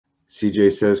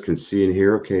CJ says, can see and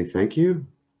hear. Okay, thank you.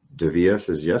 Davia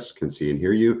says, yes, can see and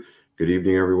hear you. Good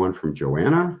evening, everyone, from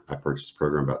Joanna. I purchased the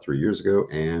program about 3 years ago,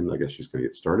 and I guess she's going to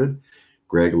get started.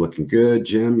 Greg, looking good.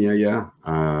 Jim, yeah.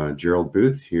 Gerald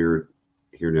Booth, here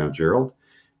now, Gerald.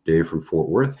 Dave from Fort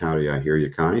Worth, howdy, I hear you,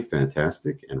 Connie.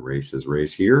 Fantastic. And Ray says,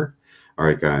 Ray's here. All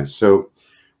right, guys. So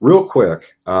real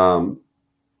quick,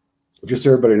 just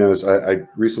so everybody knows, I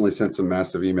recently sent some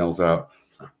massive emails out.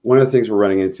 One of the things we're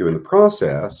running into in the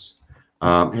process,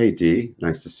 hey, Dee,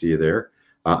 nice to see you there.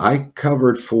 I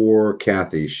covered for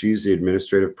Kathy. She's the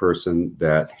administrative person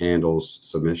that handles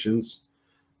submissions.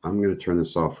 I'm going to turn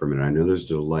this off for a minute. I know there's a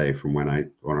delay from when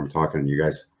I'm talking and you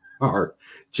guys are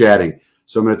chatting.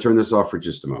 So I'm going to turn this off for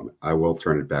just a moment. I will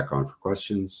turn it back on for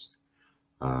questions.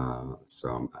 So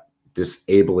I'm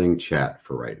disabling chat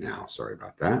for right now. Sorry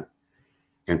about that.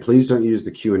 And please don't use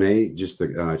the Q&A, just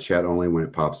the chat only when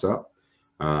it pops up.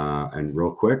 And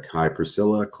real quick, hi,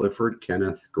 Priscilla, Clifford,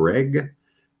 Kenneth, Greg,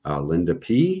 Linda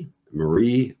P,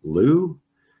 Marie, Lou.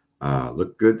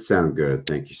 Look good, sound good.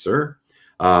 Thank you, sir.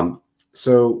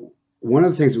 So one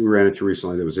of the things that we ran into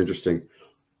recently that was interesting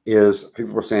is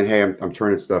people were saying, hey, I'm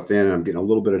turning stuff in and I'm getting a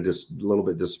little bit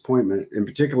disappointment, and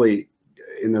particularly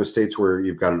in those states where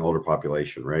you've got an older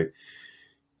population, right?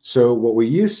 So what we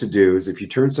used to do is if you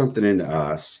turn something into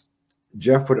us,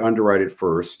 Jeff would underwrite it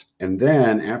first, and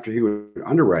then after he would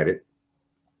underwrite it,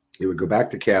 it would go back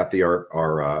to Kathy,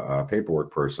 our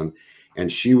paperwork person,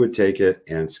 and she would take it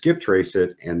and skip trace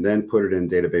it and then put it in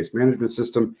database management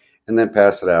system and then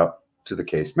pass it out to the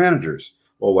case managers.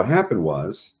 Well, what happened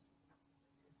was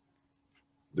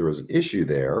there was an issue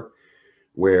there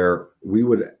where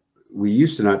we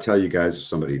used to not tell you guys if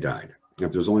somebody died.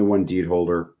 If there's only one deed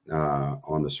holder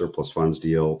on the surplus funds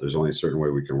deal, there's only a certain way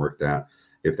we can work that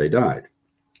if they died.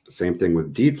 Same thing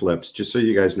with deed flips, just so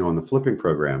you guys know on the flipping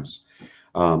programs.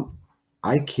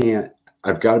 I've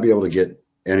got to be able to get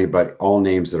all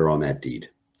names that are on that deed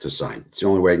to sign. It's the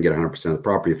only way I can get 100% of the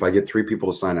property. If I get 3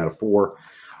 people to sign out of 4,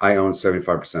 I own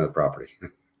 75% of the property.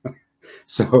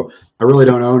 So I really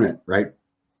don't own it, right?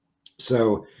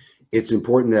 So it's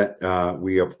important that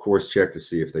we, of course, check to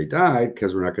see if they died,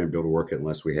 because we're not going to be able to work it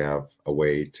unless we have a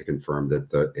way to confirm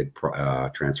that it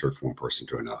transferred from one person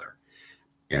to another.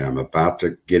 And I'm about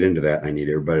to get into that. I need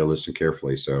everybody to listen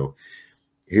carefully. So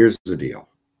here's the deal.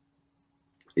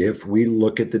 If we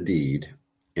look at the deed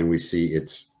and we see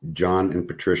it's John and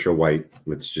Patricia White,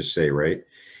 let's just say, right?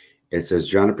 It says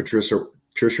John and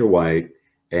Patricia White,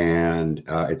 and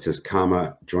it says,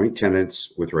 comma, joint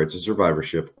tenants with rights of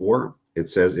survivorship, or it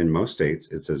says in most states,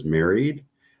 it says married,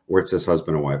 or it says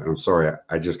husband and wife. And I'm sorry,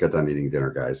 I just got done eating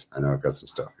dinner, guys. I know I've got some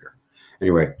stuff here.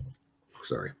 Anyway,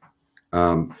 sorry.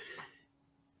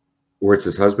 Where it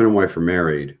says husband and wife are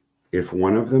married, if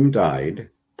one of them died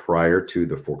prior to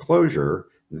the foreclosure,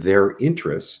 their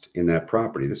interest in that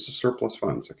property, this is surplus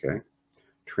funds, okay,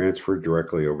 transferred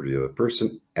directly over to the other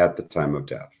person at the time of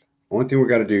death. Only thing we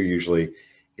got to do usually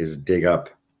is dig up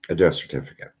a death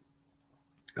certificate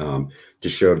to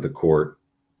show to the court,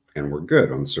 and we're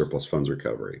good on the surplus funds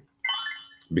recovery.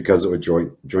 Because it would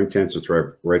joint tenants with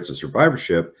rights of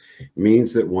survivorship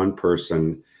means that one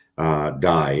person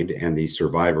died and the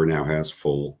survivor now has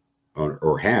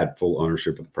had full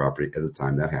ownership of the property at the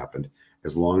time that happened.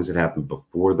 As long as it happened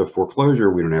before the foreclosure,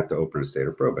 we don't have to open a state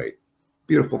of probate.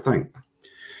 Beautiful thing.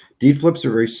 Deed flips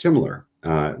are very similar.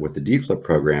 With the deed flip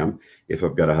program, if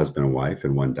I've got a husband and wife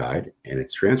and one died and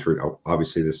it's transferred,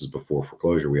 obviously this is before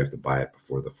foreclosure. We have to buy it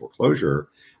before the foreclosure.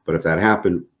 But if that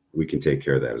happened, we can take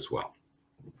care of that as well.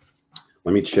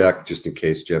 Let me check just in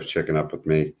case Jeff's checking up with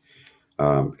me,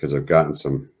 because I've gotten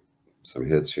some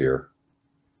hits here.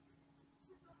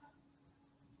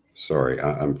 Sorry,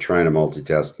 I'm trying to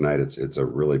multitask tonight. It's a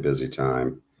really busy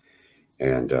time,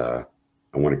 and I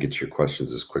want to get to your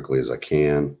questions as quickly as I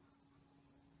can.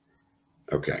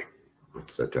 Okay,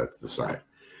 let's set that to the side.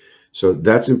 So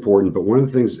that's important. But one of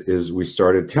the things is we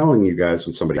started telling you guys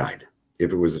when somebody died.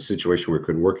 If it was a situation where we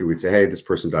couldn't work it, we'd say, hey, this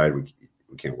person died. We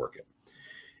can't work it.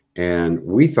 And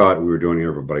we thought we were doing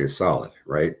everybody a solid,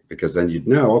 right? Because then you'd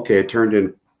know, okay, I turned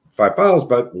in 5 files,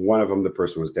 but one of them, the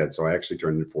person was dead. So I actually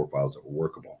turned in 4 files that were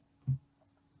workable.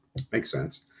 Makes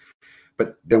sense.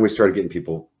 But then we started getting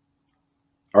people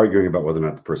arguing about whether or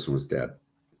not the person was dead.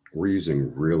 We're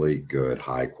using really good,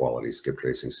 high quality skip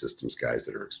tracing systems, guys,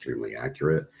 that are extremely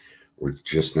accurate. We're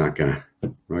just not gonna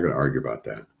argue about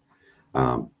that.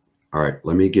 All right,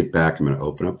 let me get back. I'm going to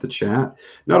open up the chat.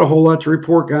 Not a whole lot to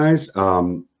report, guys.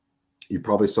 You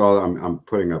probably saw I'm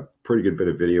putting a pretty good bit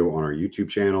of video on our YouTube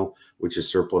channel, which is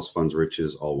Surplus Funds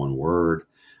Riches, all one word.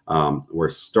 We're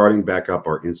starting back up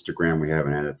our Instagram. We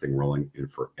haven't had that thing rolling in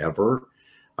forever.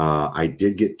 I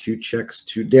did get 2 checks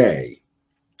today,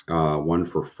 one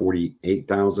for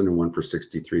 48,000 and one for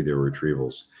 63. They were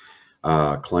retrievals.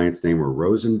 Client's name were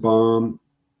Rosenbaum.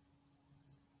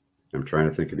 I'm trying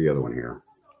to think of the other one here.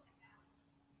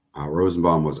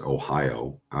 Rosenbaum was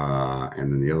Ohio,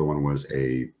 and then the other one was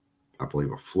I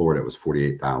believe, a Florida. It was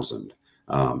 48,000.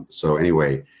 So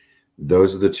anyway,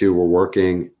 those are the two we're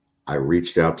working. I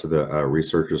reached out to the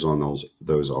researchers on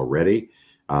those already.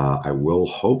 I will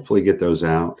hopefully get those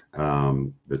out,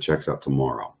 the checks out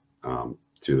tomorrow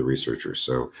to the researchers.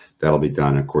 So that'll be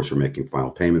done. Of course, we're making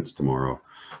final payments tomorrow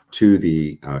to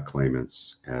the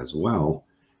claimants as well.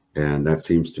 And that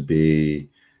seems to be,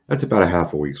 that's about a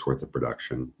half a week's worth of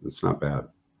production. It's not bad,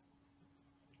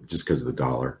 just because of the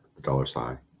dollar. The dollar's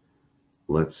high.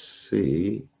 Let's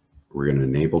see. We're going to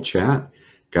enable chat.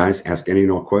 Guys, ask any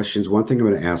and all questions. One thing I'm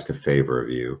going to ask a favor of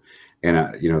you,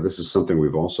 and this is something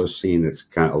we've also seen that's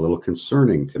kind of a little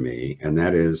concerning to me, and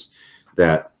that is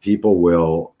that people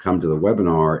will come to the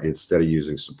webinar instead of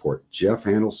using support. Jeff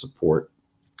handles support.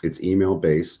 It's email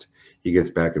based. He gets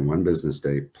back in 1 business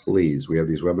day. Please, we have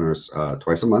these webinars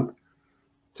twice a month,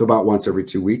 so about once every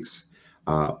 2 weeks.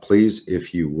 Please,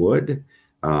 if you would,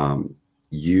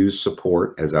 use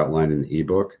support as outlined in the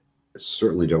ebook.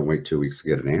 Certainly don't wait 2 weeks to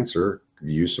get an answer.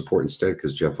 Use support instead,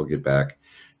 because Jeff will get back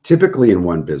typically in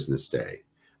 1 business day.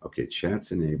 Okay,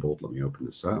 chat's enabled. Let me open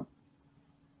this up.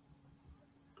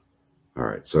 All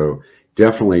right, so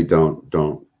definitely don't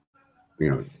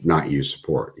not use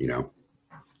support.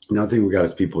 Another thing we got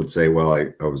is people would say, well,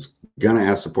 I was gonna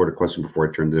ask support a question before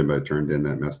I turned in, but I turned in,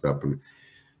 that messed up. And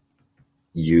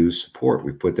use support.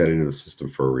 We put that into the system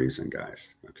for a reason,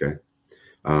 guys. Okay.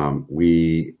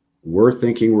 We were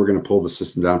thinking we're going to pull the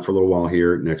system down for a little while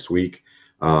here next week,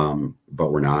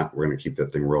 but we're not. We're going to keep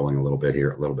that thing rolling a little bit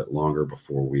here, a little bit longer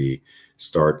before we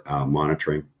start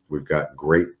monitoring. We've got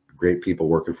great people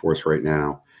working for us right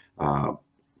now.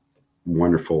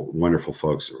 Wonderful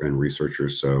folks and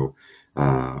researchers. So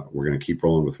we're going to keep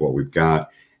rolling with what we've got,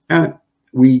 and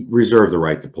we reserve the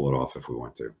right to pull it off if we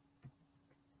want to.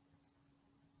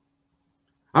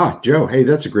 Joe, hey,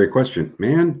 that's a great question,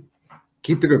 man.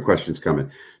 Keep the good questions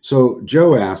coming. So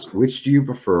Joe asks, which do you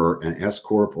prefer, an S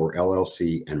Corp or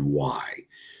LLC, and why?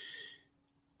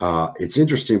 It's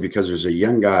interesting because there's a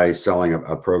young guy selling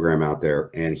a program out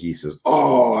there, and he says,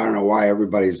 oh, I don't know why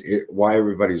everybody's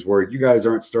worried. You guys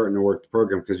aren't starting to work the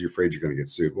program because you're afraid you're going to get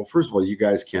sued. Well, first of all, you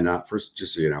guys cannot,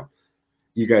 just so you know,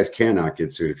 you guys cannot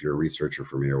get sued if you're a researcher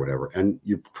for me or whatever, and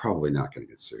you're probably not going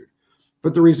to get sued.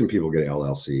 But the reason people get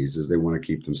LLCs is they want to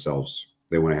keep themselves,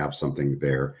 they want to have something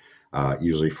there,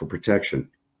 usually for protection.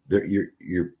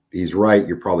 He's right.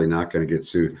 You're probably not going to get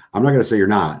sued. I'm not going to say you're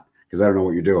not, because I don't know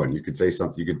what you're doing. You could say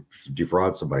something, you could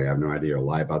defraud somebody, I have no idea, or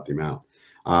lie about the amount.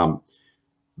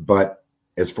 But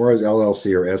as far as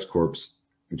LLC or S Corps,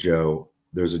 Joe,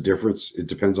 there's a difference. It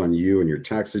depends on you and your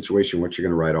tax situation, what you're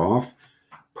going to write off.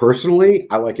 Personally,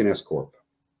 I like an S Corp.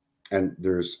 And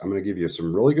I'm going to give you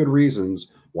some really good reasons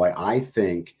why I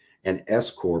think an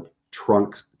S Corp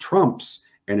trumps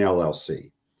an LLC.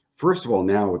 First of all,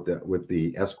 now with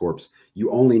the S Corps,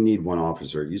 you only need 1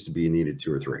 officer. It used to be you needed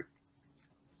 2 or 3.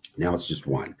 Now it's just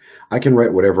 1. I can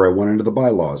write whatever I want into the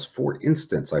bylaws. For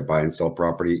instance, I buy and sell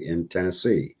property in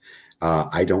Tennessee.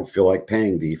 I don't feel like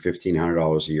paying the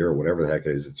 $1,500 a year or whatever the heck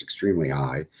it is. It's extremely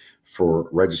high for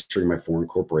registering my foreign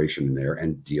corporation in there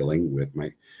and dealing with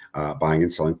my buying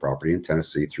and selling property in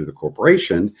Tennessee through the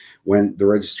corporation, when the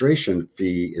registration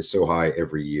fee is so high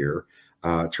every year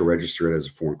to register it as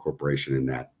a foreign corporation in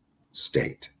that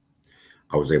state.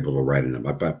 I was able to write in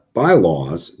my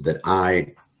bylaws that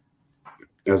I,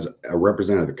 as a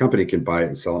representative of the company, can buy it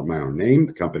and sell it in my own name.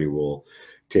 The company will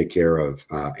take care of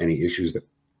any issues that,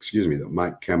 that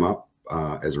might come up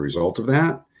as a result of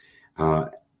that.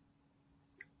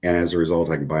 And as a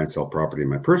result, I can buy and sell property in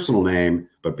my personal name,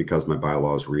 but because my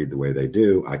bylaws read the way they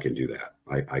do, I can do that.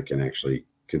 I can actually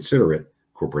consider it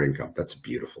corporate income. That's a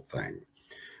beautiful thing.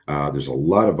 There's a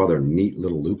lot of other neat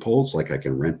little loopholes, like I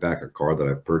can rent back a car that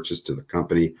I've purchased to the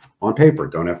company on paper.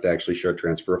 Don't have to actually show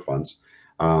transfer of funds,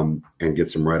 and get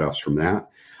some write-offs from that.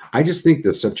 I just think the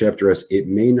subchapter S, it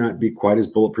may not be quite as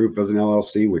bulletproof as an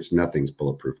LLC, which nothing's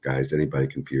bulletproof, guys. Anybody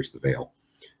can pierce the veil,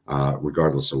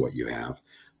 regardless of what you have.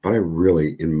 But I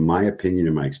really, in my opinion,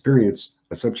 in my experience,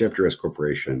 a subchapter S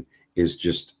corporation is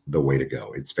just the way to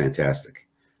go. It's fantastic.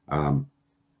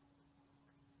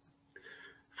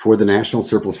 For the National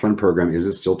Surplus Fund Program, is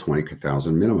it still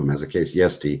 $20,000 minimum as a case?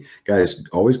 Yes, T. Guys,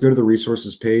 always go to the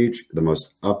resources page, the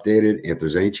most updated. If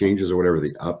there's any changes or whatever,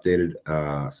 the updated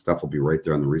stuff will be right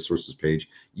there on the resources page.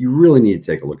 You really need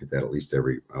to take a look at that at least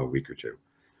every week or two.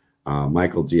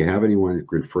 Michael, do you have anyone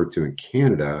referred to in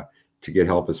Canada to get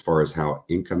help as far as how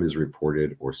income is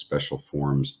reported or special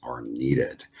forms are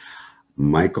needed?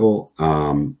 Michael,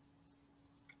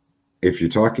 if you're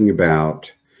talking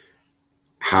about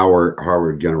how we're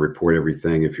going to report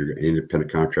everything, if you're an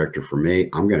independent contractor for me,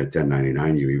 I'm going to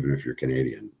 1099 you, even if you're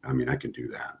Canadian. I mean, I can do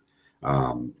that.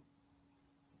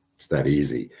 It's that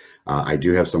easy. I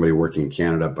do have somebody working in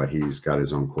Canada, but he's got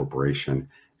his own corporation,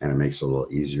 and it makes it a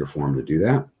little easier for him to do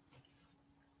that.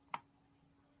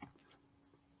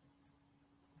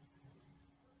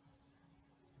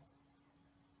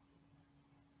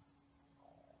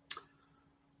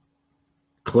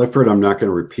 Clifford, I'm not going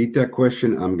to repeat that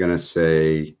question. I'm going to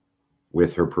say,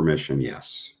 with her permission,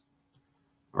 yes.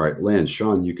 All right, Lynn,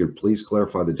 Sean, you can please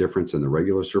clarify the difference in the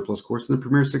regular surplus course and the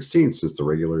Premier 16, since the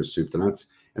regular is soup to nuts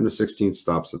and the 16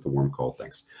 stops at the warm call.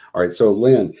 Thanks. All right, so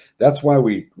Lynn, that's why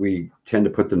we tend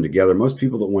to put them together. Most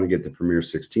people that want to get the Premier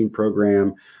 16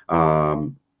 program,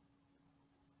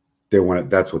 they want it.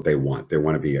 That's what they want. They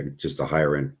want to be just a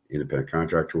higher end independent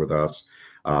contractor with us.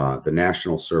 The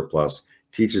national surplus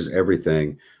teaches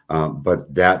everything,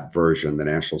 but that version, the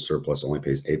national surplus, only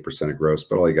pays 8% of gross.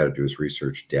 But all you got to do is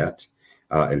research debt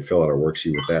and fill out a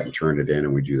worksheet with that and turn it in,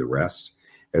 and we do the rest.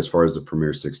 As far as the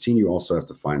Premier 16, you also have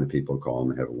to find the people and call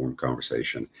them and have a warm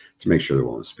conversation to make sure they're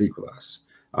willing to speak with us.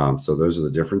 So those are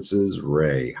the differences.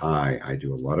 Ray, hi. I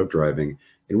do a lot of driving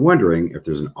and wondering if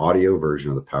there's an audio version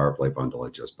of the Power Play bundle I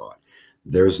just bought.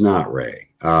 There's not, Ray.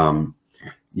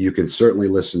 You can certainly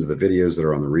listen to the videos that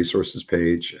are on the resources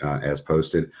page as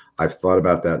posted. I've thought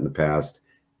about that in the past.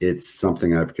 It's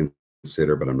something I've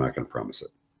considered, but I'm not going to promise it.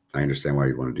 I understand why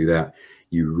you want to do that.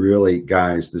 You really,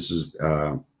 guys, this is,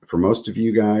 for most of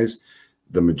you guys,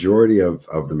 the majority of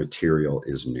the material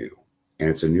is new, and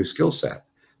it's a new skill set.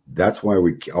 That's why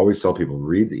we always tell people,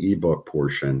 read the ebook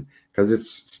portion, because it's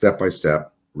step by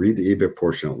step. Read the ebook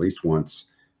portion at least once,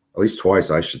 at least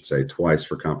twice, I should say, twice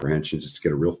for comprehension, just to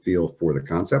get a real feel for the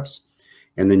concepts.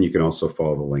 And then you can also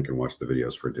follow the link and watch the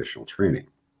videos for additional training.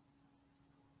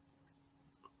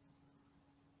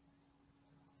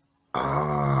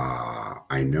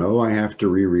 I know I have to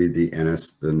reread the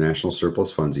National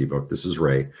Surplus Funds ebook. This is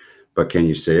Ray. But can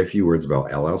you say a few words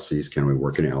about LLCs? Can we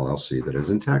work in an LLC that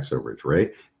isn't tax overage,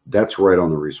 Ray? That's right on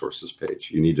the resources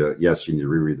page. You need to, yes, you need to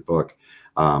reread the book.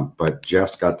 But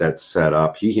Jeff's got that set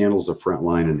up. He handles the front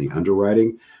line and the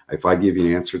underwriting. If I give you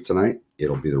an answer tonight,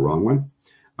 it'll be the wrong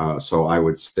one. So I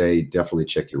would say definitely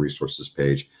check your resources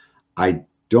page. I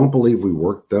don't believe we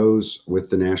work those with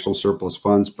the National Surplus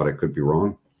Funds, but I could be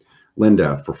wrong.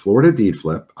 Linda, for Florida deed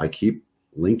flip, I keep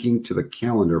linking to the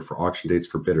calendar for auction dates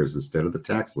for bidders instead of the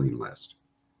tax lien list.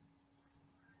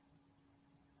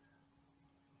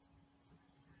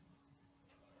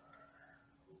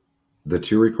 The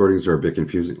two recordings are a bit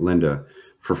confusing. Linda,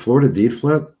 for Florida deed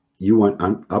flip, you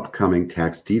want upcoming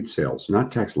tax deed sales, not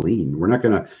tax lien. We're not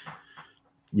going to,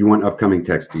 you want upcoming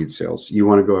tax deed sales. You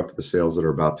want to go after the sales that are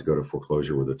about to go to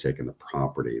foreclosure where they're taking the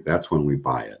property. That's when we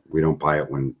buy it. We don't buy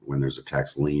it when there's a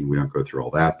tax lien. We don't go through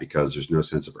all that because there's no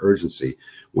sense of urgency.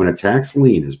 When a tax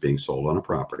lien is being sold on a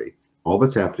property, all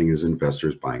that's happening is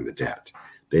investors buying the debt.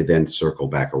 They then circle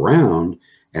back around,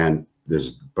 and there's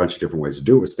a bunch of different ways to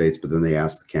do it with states, but then they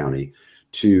ask the county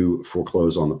to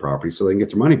foreclose on the property so they can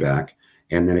get their money back.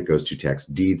 And then it goes to tax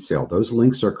deed sale. Those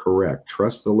links are correct.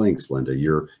 Trust the links, Linda.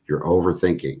 You're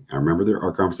overthinking. I remember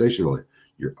our conversation earlier.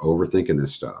 You're overthinking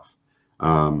this stuff.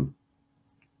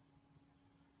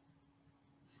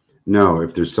 No,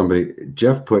 if there's somebody,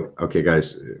 Jeff put, okay,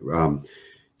 guys,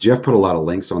 Jeff put a lot of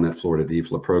links on that Florida deed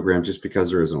flip program. Just because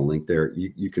there isn't a link there,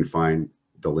 you can find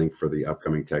the link for the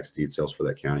upcoming tax deed sales for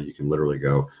that county. You can literally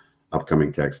go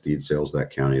upcoming tax deed sales, that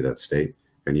county, that state,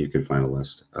 and you can find a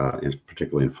list,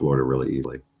 particularly in Florida, really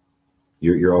easily.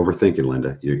 You're overthinking,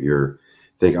 Linda. You're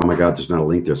thinking, oh my God, there's not a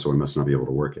link there, so we must not be able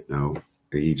to work it. No,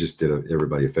 he just did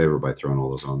everybody a favor by throwing all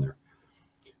those on there.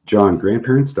 John,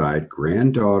 grandparents died.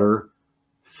 Granddaughter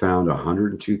found a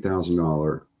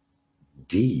 $102,000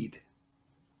 deed.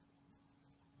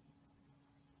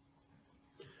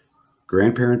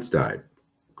 Grandparents died.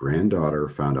 Granddaughter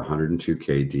found a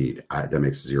 $102K deed. That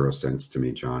makes 0 sense to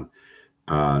me, John.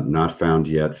 Not found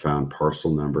yet. Found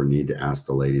parcel number. Need to ask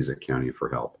the ladies at county for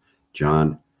help.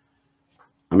 John,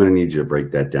 I'm going to need you to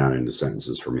break that down into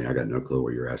sentences for me. I got no clue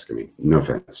what you're asking me. No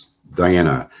offense.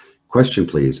 Diana, question,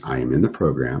 please. I am in the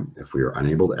program. If we are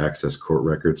unable to access court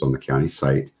records on the county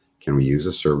site, can we use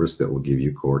a service that will give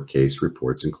you court case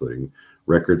reports, including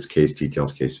records, case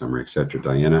details, case summary, etc.?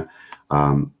 Diana,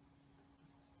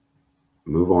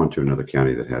 move on to another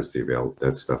county that has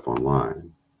that stuff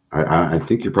online. I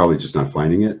think you're probably just not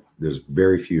finding it. There's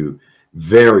very few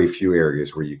Very few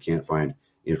areas where you can't find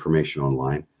information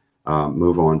online.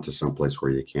 Move on to someplace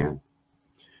where you can.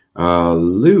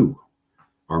 Lou,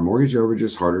 are mortgage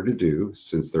overages harder to do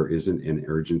since there isn't an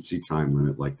urgency time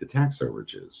limit like the tax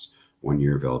overages? 1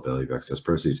 year availability of excess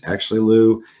proceeds. Actually,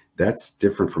 Lou, that's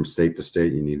different from state to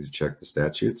state. You need to check the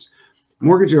statutes.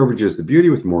 Mortgage overages, the beauty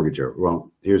with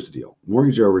well, here's the deal.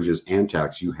 Mortgage overages and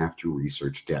tax, you have to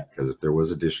research debt, because if there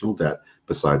was additional debt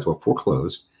besides what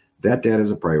foreclosed, that debt is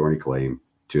a priority claim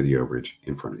to the overage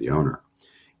in front of the owner.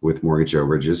 With mortgage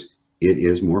overages, it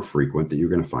is more frequent that you're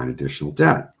going to find additional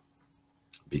debt.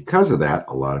 Because of that,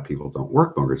 a lot of people don't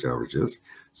work mortgage overages.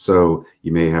 So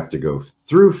you may have to go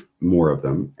through more of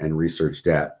them and research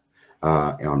debt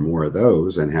on more of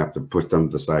those and have to put them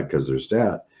to the side because there's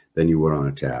debt than you would on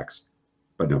a tax,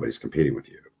 but nobody's competing with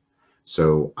you.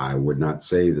 So I would not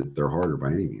say that they're harder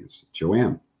by any means.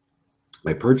 Joanne,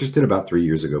 I purchased it about 3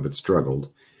 years ago, but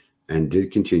struggled and did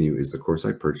continue. Is the course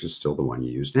I purchased still the one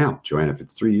you use now? Joanne, if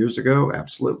it's 3 years ago,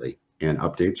 absolutely. And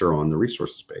updates are on the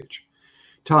resources page.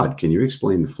 Todd, can you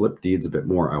explain the flip deeds a bit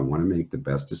more? I want to make the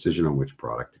best decision on which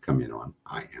product to come in on.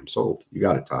 I am sold. You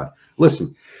got it, Todd.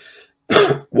 Listen,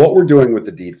 what we're doing with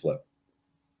the deed flip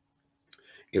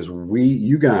is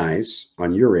you guys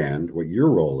on your end, what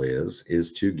your role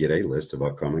is to get a list of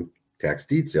upcoming tax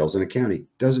deed sales in a county.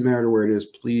 Doesn't matter where it is.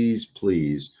 Please,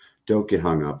 please don't get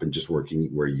hung up in just working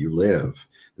where you live.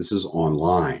 This is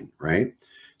online, right?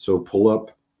 So pull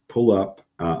up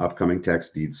upcoming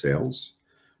tax deed sales.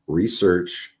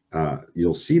 Research,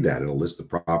 you'll see that it'll list the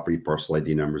property, parcel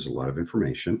ID numbers, a lot of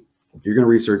information. You're going to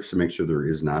research to make sure there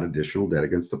is not additional debt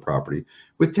against the property.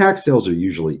 With tax sales, there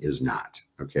usually is not,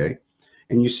 okay?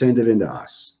 And you send it into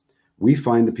us. We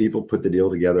find the people, put the deal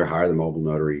together, hire the mobile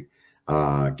notary,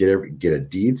 get a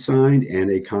deed signed and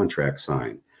a contract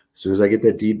signed. As soon as I get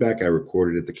that deed back, I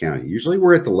record it at the county. Usually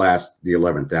we're at the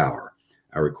 11th hour.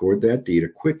 I record that deed, a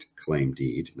quit claim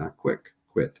deed, not quick,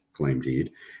 quit claim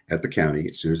deed at the county.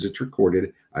 As soon as it's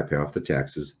recorded, I pay off the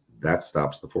taxes. That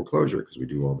stops the foreclosure because we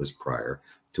do all this prior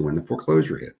to when the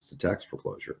foreclosure hits, the tax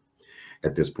foreclosure.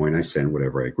 At this point, I send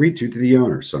whatever I agreed to the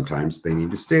owner. Sometimes they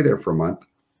need to stay there for a month.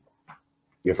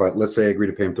 Let's say I agree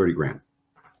to pay them 30 grand.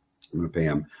 I'm going to pay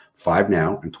them 5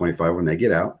 now and 25 when they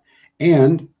get out.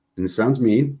 And it sounds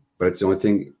mean, but it's the only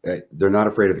thing. They're not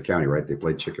afraid of the county, right? They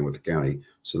play chicken with the county,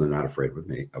 so they're not afraid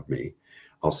of me.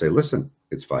 I'll say, listen,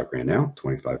 it's 5 grand now,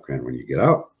 25 grand when you get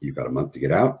out. You've got a month to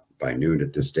get out by noon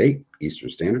at this date, Eastern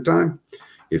Standard Time.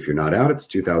 If you're not out, it's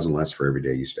 2,000 less for every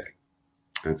day you stay.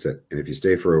 That's it. And if you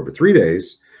stay for over 3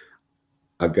 days,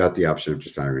 I've got the option of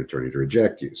just hiring an attorney to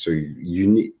reject you. So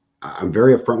I'm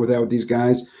very upfront with that with these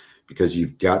guys, because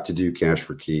you've got to do cash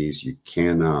for keys. You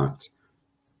cannot,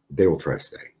 they will try to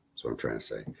stay. That's what I'm trying to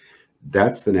say.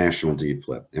 That's the national deed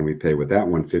flip. And we pay with that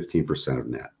one 15% of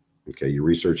net. Okay, you're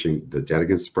researching the debt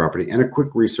against the property and a quick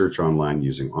research online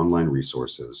using online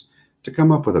resources to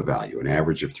come up with a value, an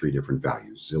average of 3 different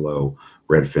values, Zillow,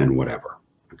 Redfin, whatever.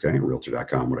 Okay,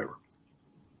 Realtor.com, whatever.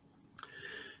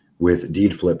 With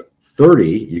deed flip 30,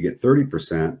 you get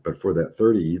 30%, but for that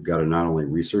 30, you've got to not only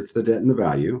research the debt and the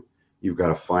value, you've got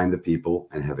to find the people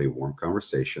and have a warm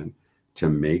conversation to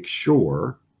make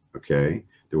sure, okay,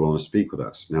 they're willing to speak with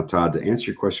us. Now, Todd, to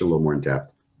answer your question a little more in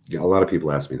depth, a lot of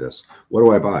people ask me this: what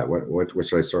do I buy? What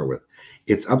should I start with?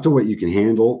 It's up to what you can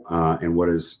handle, and what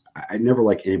is. I never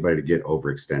like anybody to get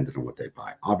overextended on what they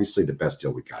buy. Obviously, the best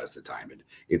deal we got is the Diamond.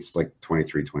 It's like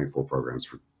 23, 24 programs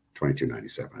for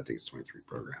 $22.97. I think it's 23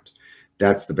 programs.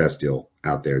 That's the best deal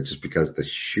out there, just because of the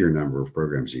sheer number of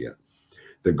programs you get.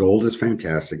 The Gold is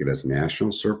fantastic. It has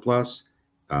national surplus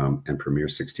and Premier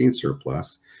 16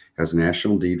 surplus. Has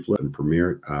national deed flip and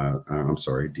Premier.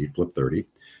 Deed flip 30.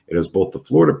 It has both the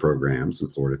Florida programs,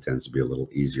 and Florida tends to be a little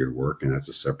easier to work, and that's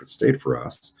a separate state for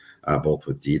us, both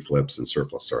with deed flips and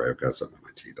surplus. Sorry, I've got something in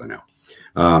my teeth, I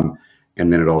know.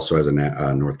 And then it also has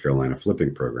a North Carolina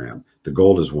flipping program. The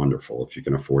Gold is wonderful. If you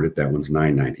can afford it, that one's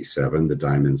 $9.97. The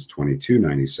Diamond's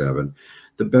 $22.97.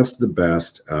 The best of the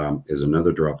best is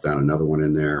another drop down, another one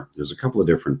in there. There's a couple of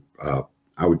different,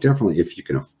 I would definitely, if you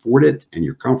can afford it and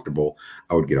you're comfortable,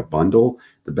 I would get a bundle.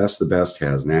 The best of the best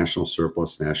has national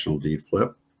surplus, national deed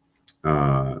flip,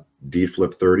 deed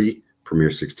flip 30,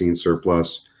 Premier 16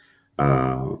 surplus,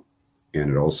 and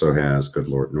it also has, good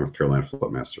Lord, North Carolina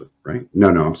Flipmaster, right? No,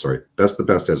 I'm sorry. Best of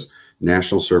the best has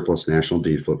national surplus, national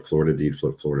deed flip,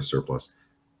 Florida surplus,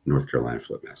 North Carolina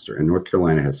Flipmaster. And North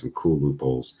Carolina has some cool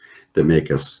loopholes that make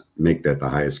that the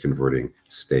highest converting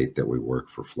state that we work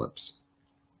for flips.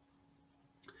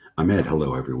 Ahmed,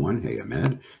 hello everyone. Hey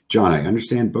Ahmed. John, I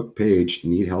understand book page,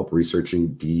 need help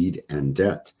researching deed and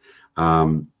debt.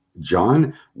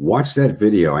 John, watch that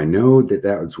video. I know that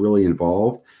that was really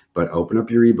involved, but open up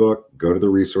your ebook, go to the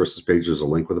resources page. There's a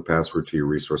link with a password to your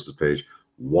resources page.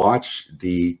 Watch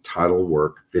the title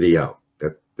work video.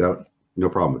 That no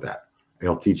problem with that.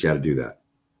 It'll teach you how to do that.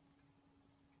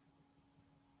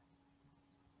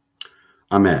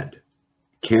 Ahmed,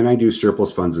 can I do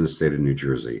surplus funds in the state of New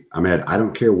Jersey? Ahmed, I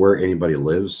don't care where anybody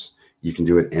lives. You can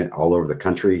do it all over the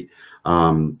country.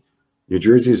 New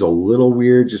Jersey is a little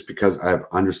weird just because I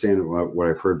understand what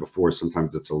I've heard before.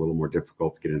 Sometimes it's a little more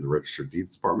difficult to get into the registered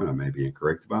deeds department. I may be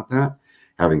incorrect about that.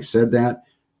 Having said that,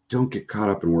 don't get caught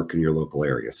up in work in your local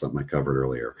area, something I covered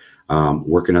earlier.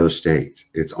 Work another state.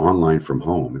 It's online from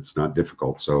home. It's not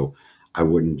difficult. So I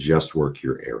wouldn't just work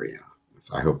your area.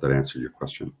 I hope that answered your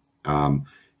question.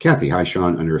 Kathy, hi,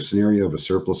 Sean. Under a scenario of a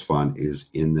surplus fund is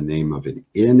in the name of an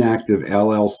inactive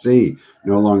LLC,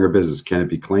 no longer a business. Can it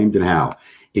be claimed and how?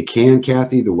 It can,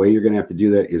 Kathy. The way you're going to have to do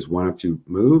that is one of two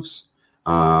moves.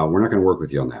 We're not going to work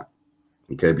with you on that,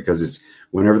 okay? Because it's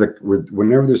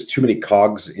whenever there's too many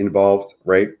cogs involved,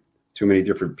 right? Too many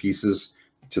different pieces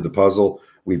to the puzzle,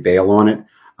 we bail on it.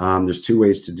 There's two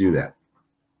ways to do that.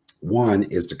 One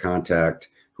is to contact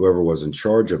whoever was in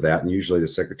charge of that, and usually the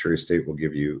Secretary of State will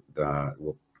give you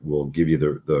will give you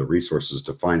the resources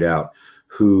to find out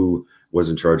who was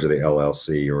in charge of the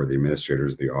LLC or the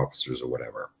administrators, the officers, or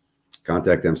whatever.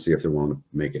 Contact them, see if they're willing to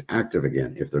make it active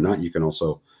again. If they're not, you can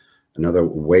also, another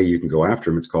way you can go after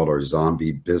them, it's called our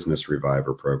Zombie Business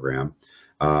Reviver program.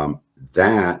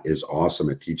 That is awesome.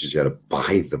 It teaches you how to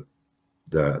buy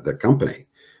the company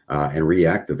and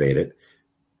reactivate it.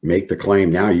 Make the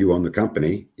claim. Now you own the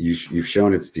company. You've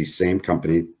shown it's the same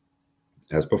company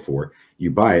as before. You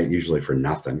buy it usually for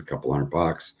nothing, a couple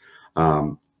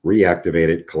 $100. Reactivate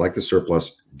it, collect the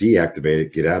surplus, deactivate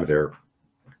it, get out of there.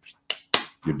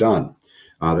 You're done.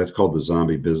 That's called the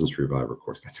Zombie Business Reviver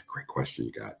course. That's a great question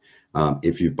you got.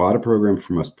 If you've bought a program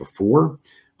from us before,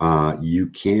 you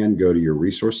can go to your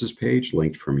resources page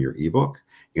linked from your ebook,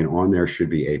 and on there should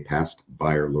be a past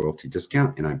buyer loyalty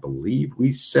discount. And I believe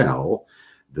we sell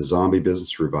the Zombie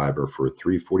Business Reviver for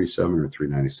 $347 or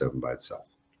 $397 by itself.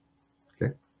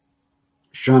 Okay.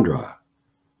 Chandra,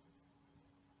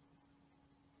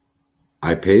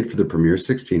 I paid for the Premier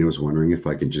 16. I was wondering if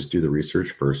I could just do the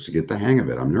research first to get the hang of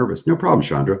it. I'm nervous. No problem,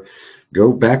 Chandra.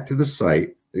 Go back to the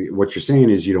site. What you're saying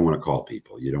is you don't want to call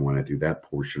people. You don't want to do that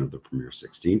portion of the Premier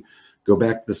 16. Go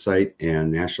back to the site,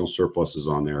 and National Surplus is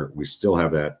on there. We still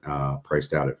have that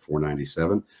priced out at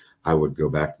 $497. I would go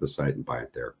back to the site and buy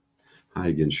it there. Hi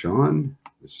again, Sean.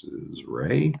 This is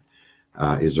Ray.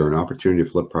 Is there an opportunity to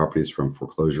flip properties from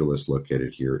foreclosure list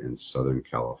located here in Southern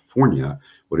California?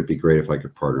 Would it be great if I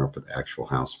could partner up with actual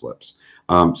house flips?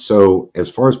 So as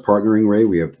far as partnering, Ray,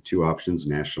 we have the two options.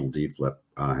 National Deed Flip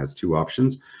has two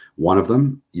options. One of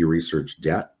them, you research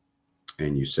debt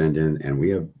and you send in,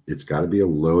 and it's got to be a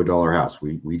low dollar house.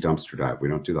 We dumpster dive. We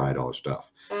don't do the high dollar stuff.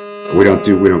 We're not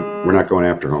going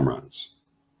after home runs.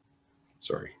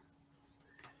 Sorry.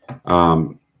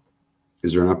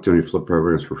 Is there an opportunity to flip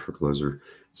programs for foreclosure?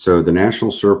 So the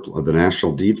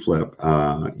National Deed Flip,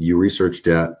 you research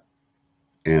debt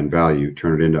and value,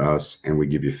 turn it into us, and we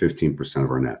give you 15% of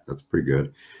our net. That's pretty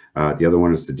good. The other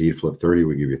one is the Deed Flip 30.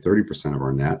 We give you 30% of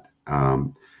our net.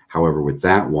 However, with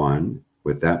that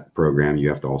program, you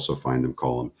have to also find them,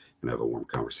 call them, and have a warm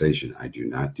conversation. I do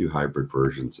not do hybrid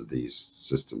versions of these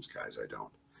systems, guys. I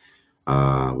don't.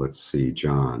 Let's see,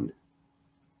 John.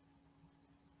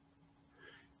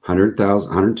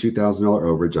 $102,000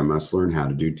 overage. I must learn how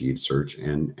to do deed search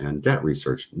and debt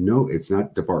research. No, it's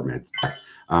not department. It's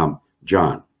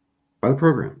John, by the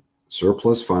program,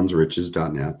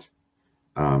 surplusfundsriches.net,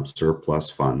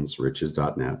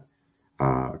 surplusfundsriches.net.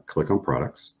 Click on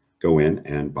products, go in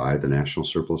and buy the National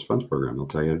Surplus Funds Program. They'll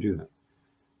tell you how to do that.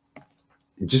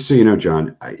 Just so you know,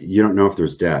 John, you don't know if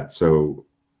there's debt. So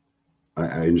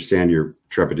I understand your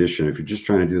trepidation. If you're just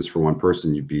trying to do this for one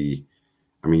person, you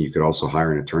could also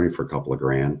hire an attorney for a couple of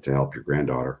grand to help your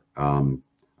granddaughter. I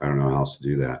don't know how else to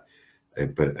do that,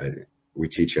 but we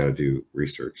teach you how to do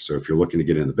research. So if you're looking to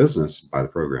get in the business, buy the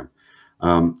program.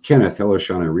 Kenneth, hello,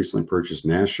 Sean. I recently purchased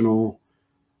National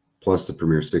plus the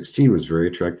Premier 16. Was very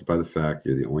attracted by the fact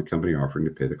you're the only company offering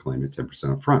to pay the claimant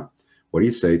 10% up front. What do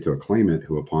you say to a claimant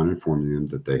who, upon informing them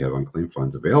that they have unclaimed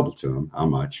funds available to them, how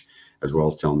much, as well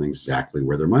as telling them exactly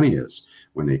where their money is?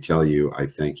 When they tell you, I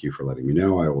thank you for letting me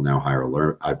know, I will now hire a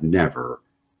lawyer. I've never,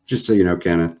 just so you know,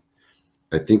 Kenneth,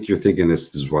 I think you're thinking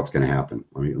this is what's going to happen.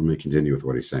 Let me continue with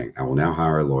what he's saying. I will now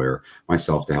hire a lawyer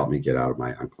myself to help me get out of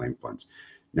my unclaimed funds.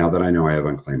 Now that I know I have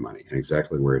unclaimed money and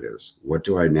exactly where it is, what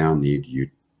do I now need you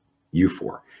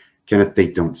for? Kenneth, they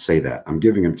don't say that. I'm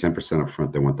giving them 10% up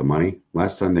front. They want the money.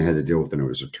 Last time they had to deal with an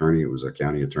attorney, it was a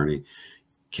county attorney.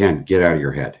 Ken, get out of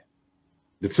your head.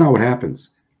 That's not what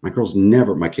happens. My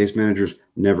case managers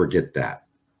never get that.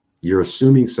 You're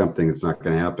assuming something that's not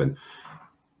going to happen.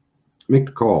 Make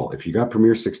the call. If you got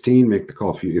Premier 16, make the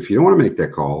call. If you don't want to make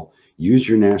that call, use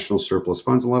your national surplus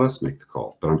funds and let us make the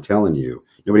call. But I'm telling you,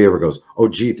 nobody ever goes, oh,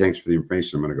 gee, thanks for the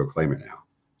information. I'm going to go claim it now.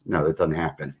 No, that doesn't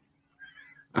happen.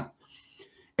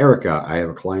 Erica, I have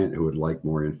a client who would like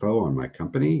more info on my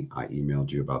company. I emailed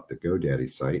you about the GoDaddy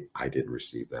site. I didn't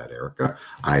receive that, Erica.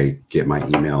 I get my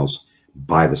emails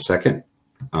by the second,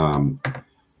 and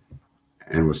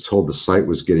was told the site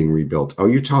was getting rebuilt. Oh,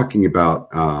 you're talking about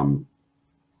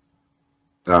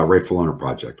Rightful Owner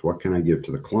Project. What can I give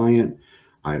to the client?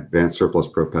 Advanced Surplus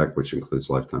Pro Pack, which includes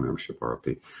lifetime membership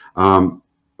RRP. I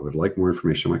would like more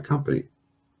information on my company.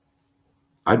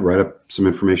 I'd write up some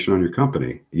information on your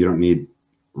company. You don't need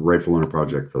Rightful Owner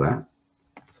Project for that.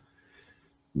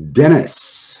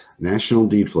 Dennis, National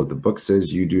Deed Flip. The book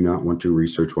says you do not want to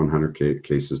research 100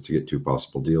 cases to get 2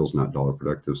 possible deals, not dollar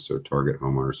productive, so target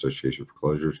homeowner association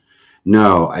foreclosures.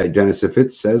 No, Dennis, if it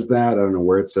says that, I don't know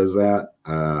where it says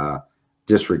that.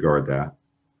 Disregard that.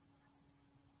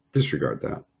 Disregard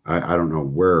that. I don't know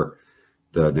where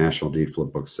the National Deed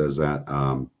Flip book says that.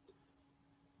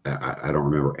 I don't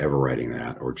remember ever writing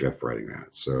that or Jeff writing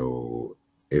that. So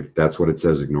if that's what it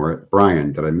says, ignore it.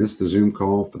 Brian, did I miss the Zoom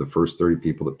call for the first 30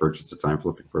 people that purchased the time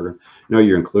flipping program? No,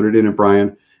 you're included in it,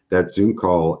 Brian. That Zoom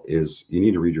call is, you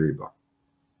need to read your ebook.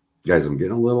 Guys, I'm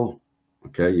getting a little,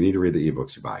 okay? You need to read the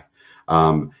ebooks you buy.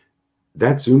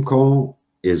 That Zoom call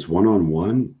is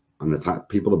one-on-one on the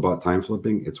people that bought time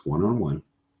flipping. It's one-on-one.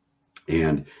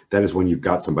 And that is when you've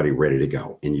got somebody ready to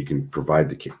go and you can provide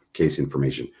the case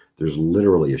information. There's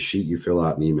literally a sheet you fill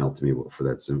out and email to me for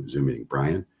that Zoom meeting.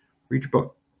 Brian, read your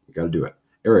book. You got to do it.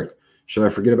 Eric, should I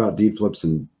forget about deed flips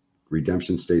and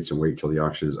redemption states and wait till the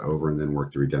auction is over and then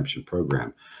work the redemption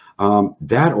program?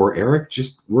 That, or Eric,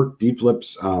 just work deed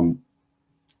flips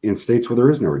in states where there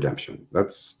is no redemption.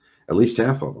 That's at least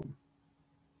half of them.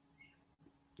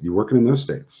 You're working in those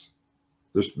states.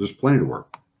 There's plenty to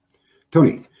work.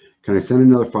 Tony, can I send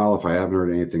another file if I haven't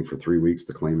heard anything for 3 weeks?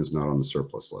 The claim is not on the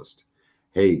surplus list.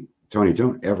 Hey, Tony,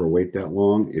 don't ever wait that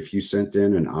long. If you sent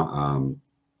in an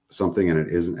something and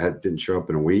it didn't show up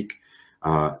in a week,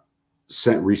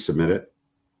 resubmit it.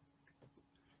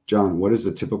 John, what is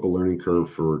the typical learning curve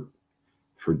for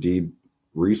deed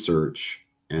research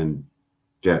and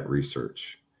debt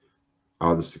research?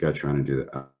 Oh, this is the guy trying to do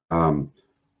that.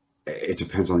 It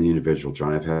depends on the individual,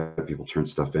 John. I've had people turn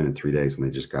stuff in 3 days and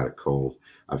they just got it cold.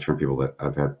 I've had people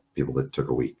that took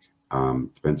a week.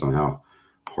 Depends on how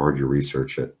hard you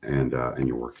research it and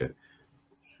you work it.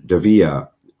 Davia,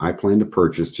 I plan to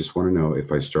purchase. Just want to know,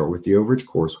 if I start with the overage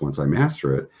course, once I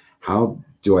master it, how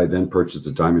do I then purchase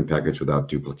the diamond package without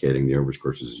duplicating the overage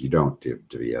courses? You don't,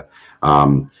 Davia.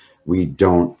 We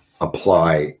don't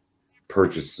apply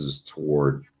purchases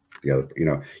toward the other.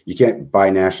 You can't buy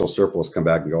national surplus, come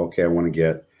back and go, okay, I want to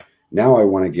get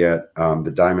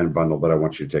the diamond bundle, but I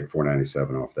want you to take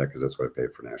 $497 off that because that's what I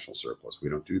paid for national surplus. We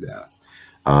don't do that.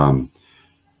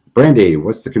 Brandy,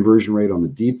 what's the conversion rate on the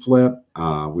deed flip?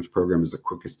 Which program is the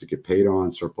quickest to get paid on,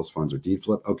 surplus funds or deed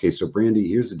flip? Okay, so Brandy,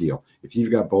 here's the deal. If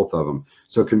you've got both of them,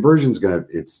 so conversion's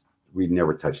we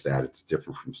never touch that. It's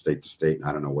different from state to state. And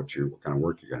I don't know what kind of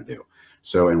work you're going to do.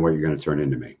 So, and what you're going to turn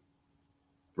into me,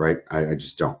 right? I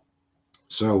just don't.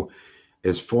 So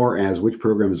as far as which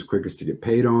program is the quickest to get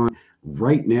paid on,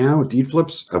 right now, deed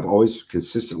flips have always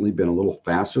consistently been a little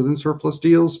faster than surplus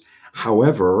deals.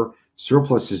 However,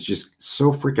 surplus is just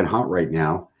so freaking hot right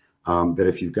now that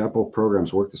if you've got both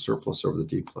programs, work the surplus over the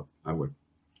deed flip. I would.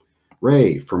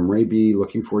 Ray from Ray B,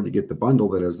 looking forward to get the bundle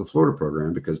that has the Florida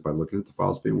program, because by looking at the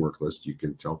files being work list, you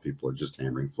can tell people are just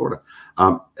hammering Florida.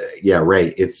 Yeah,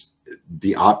 Ray, it's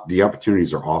the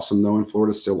opportunities are awesome though in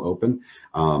Florida, still open.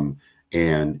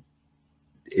 And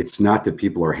it's not that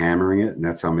people are hammering it, and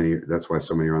that's why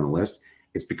so many are on the list.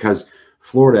 It's because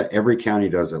Florida, every county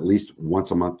does at least once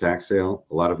a month tax sale.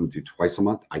 A lot of them do twice a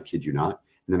month. I kid you not.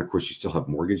 And then of course you still have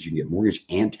mortgage. You can get mortgage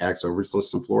and tax overage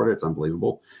lists in Florida. It's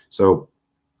unbelievable. So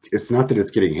it's not that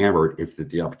it's getting hammered. It's that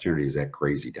the opportunity is that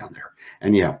crazy down there.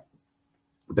 And yeah,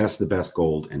 the best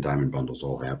gold and diamond bundles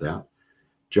all have that.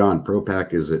 John, Pro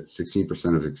Pack is at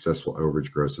 16% of successful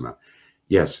overage gross amount.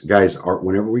 Yes, guys,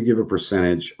 whenever we give a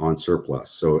percentage on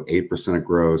surplus, so 8% of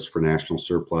gross for national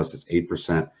surplus, it's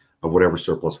 8% of whatever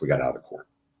surplus we got out of the court.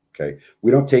 Okay. We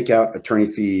don't take out attorney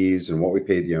fees and what we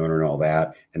paid the owner and all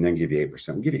that, and then give you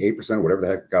 8%. We give you 8% of whatever the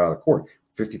heck we got out of the court.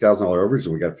 $50,000 overage,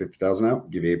 and we got $50,000 out, we'll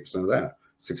give you 8% of that.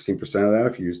 16% of that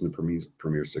if you're using the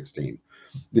Premier 16.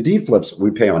 The D flips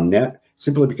we pay on net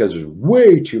simply because there's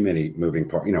way too many moving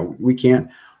parts. You know, we can't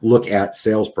look at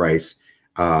sales price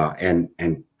and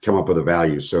come up with a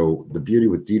value. So the beauty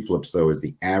with D flips though is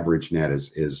the average net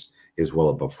is well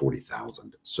above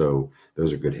 40,000. So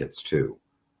those are good hits too.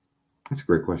 That's a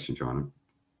great question, John.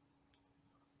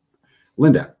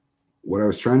 Linda, what I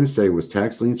was trying to say was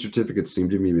tax lien certificates seem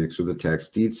to be mixed with the tax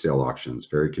deed sale auctions.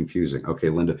 Very confusing. Okay,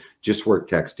 Linda, just work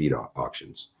tax deed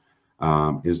auctions.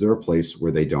 Is there a place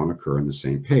where they don't occur on the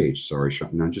same page? Sorry, Sean.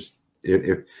 No, just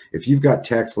if you've got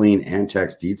tax lien and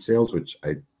tax deed sales, which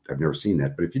I've never seen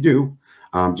that, but if you do,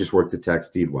 just work the tax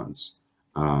deed ones.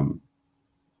 You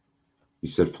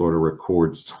said Florida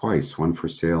records twice, one for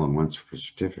sale and one's for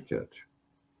certificate.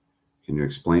 Can you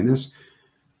explain this?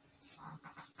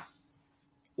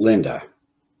 Linda,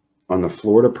 on the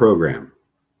Florida program,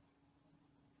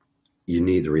 you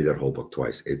need to read that whole book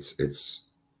twice. It's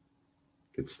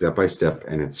step by step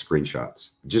and it's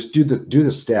screenshots. Just do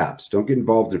the steps. Don't get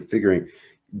involved in figuring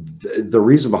the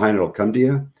reason behind it will come to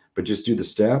you, but just do the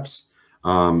steps.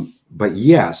 But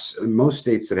yes, most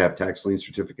states that have tax lien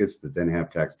certificates that then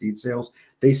have tax deed sales,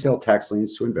 they sell tax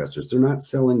liens to investors. They're not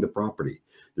selling the property.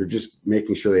 They're just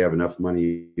making sure they have enough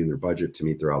money in their budget to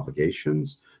meet their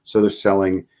obligations. So they're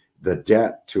selling the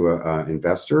debt to an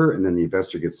investor, and then the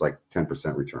investor gets like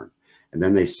 10% return. And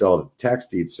then they sell the tax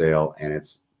deed sale, and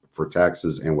it's for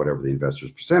taxes and whatever the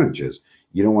investor's percentage is.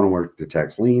 You don't want to work the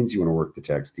tax liens. You want to work the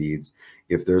tax deeds.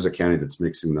 If there's a county that's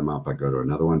mixing them up, I go to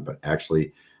another one. But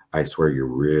actually, I swear you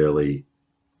really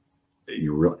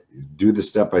do the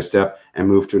step-by-step and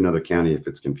move to another county if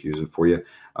it's confusing for you.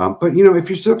 But, you know, if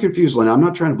you're still confused, Lynn, I'm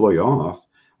not trying to blow you off.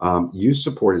 Use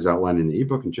support is outlined in the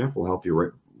ebook, and Jeff will help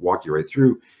you walk you right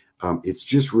through. It's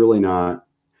just really not.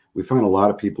 We find a lot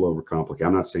of people overcomplicate.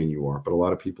 I'm not saying you are, but a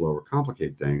lot of people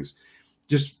overcomplicate things.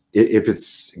 Just if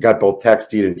it's got both tax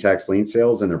deed and tax lien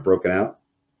sales and they're broken out,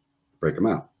 break them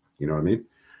out. You know what I mean?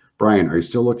 Brian, are you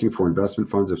still looking for investment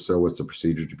funds? If so, what's the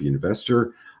procedure to be an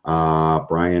investor?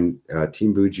 Brian,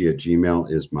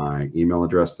 teambougie@gmail is my email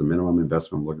address. The minimum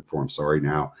investment I'm looking for, I'm sorry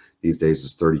now, these days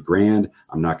is 30 grand.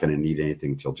 I'm not going to need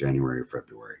anything until January or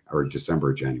February, or December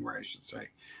or January, I should say.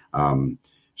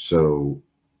 So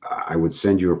I would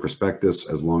send you a prospectus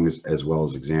as well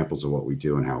as examples of what we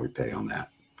do and how we pay on that.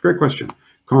 Great question.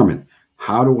 Carmen,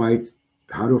 how do I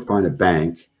find a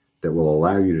bank that will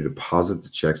allow you to deposit the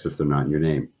checks if they're not in your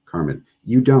name? Carmen,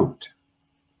 you don't.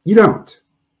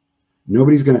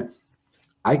 Nobody's going to.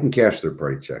 I can cash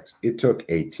third-party checks. It took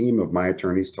a team of my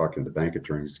attorneys talking to the bank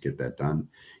attorneys to get that done.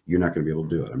 You're not going to be able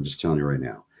to do it. I'm just telling you right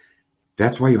now.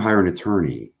 That's why you hire an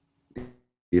attorney.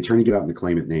 The attorney gets out in the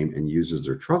claimant name and uses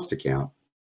their trust account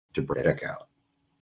to break a check out.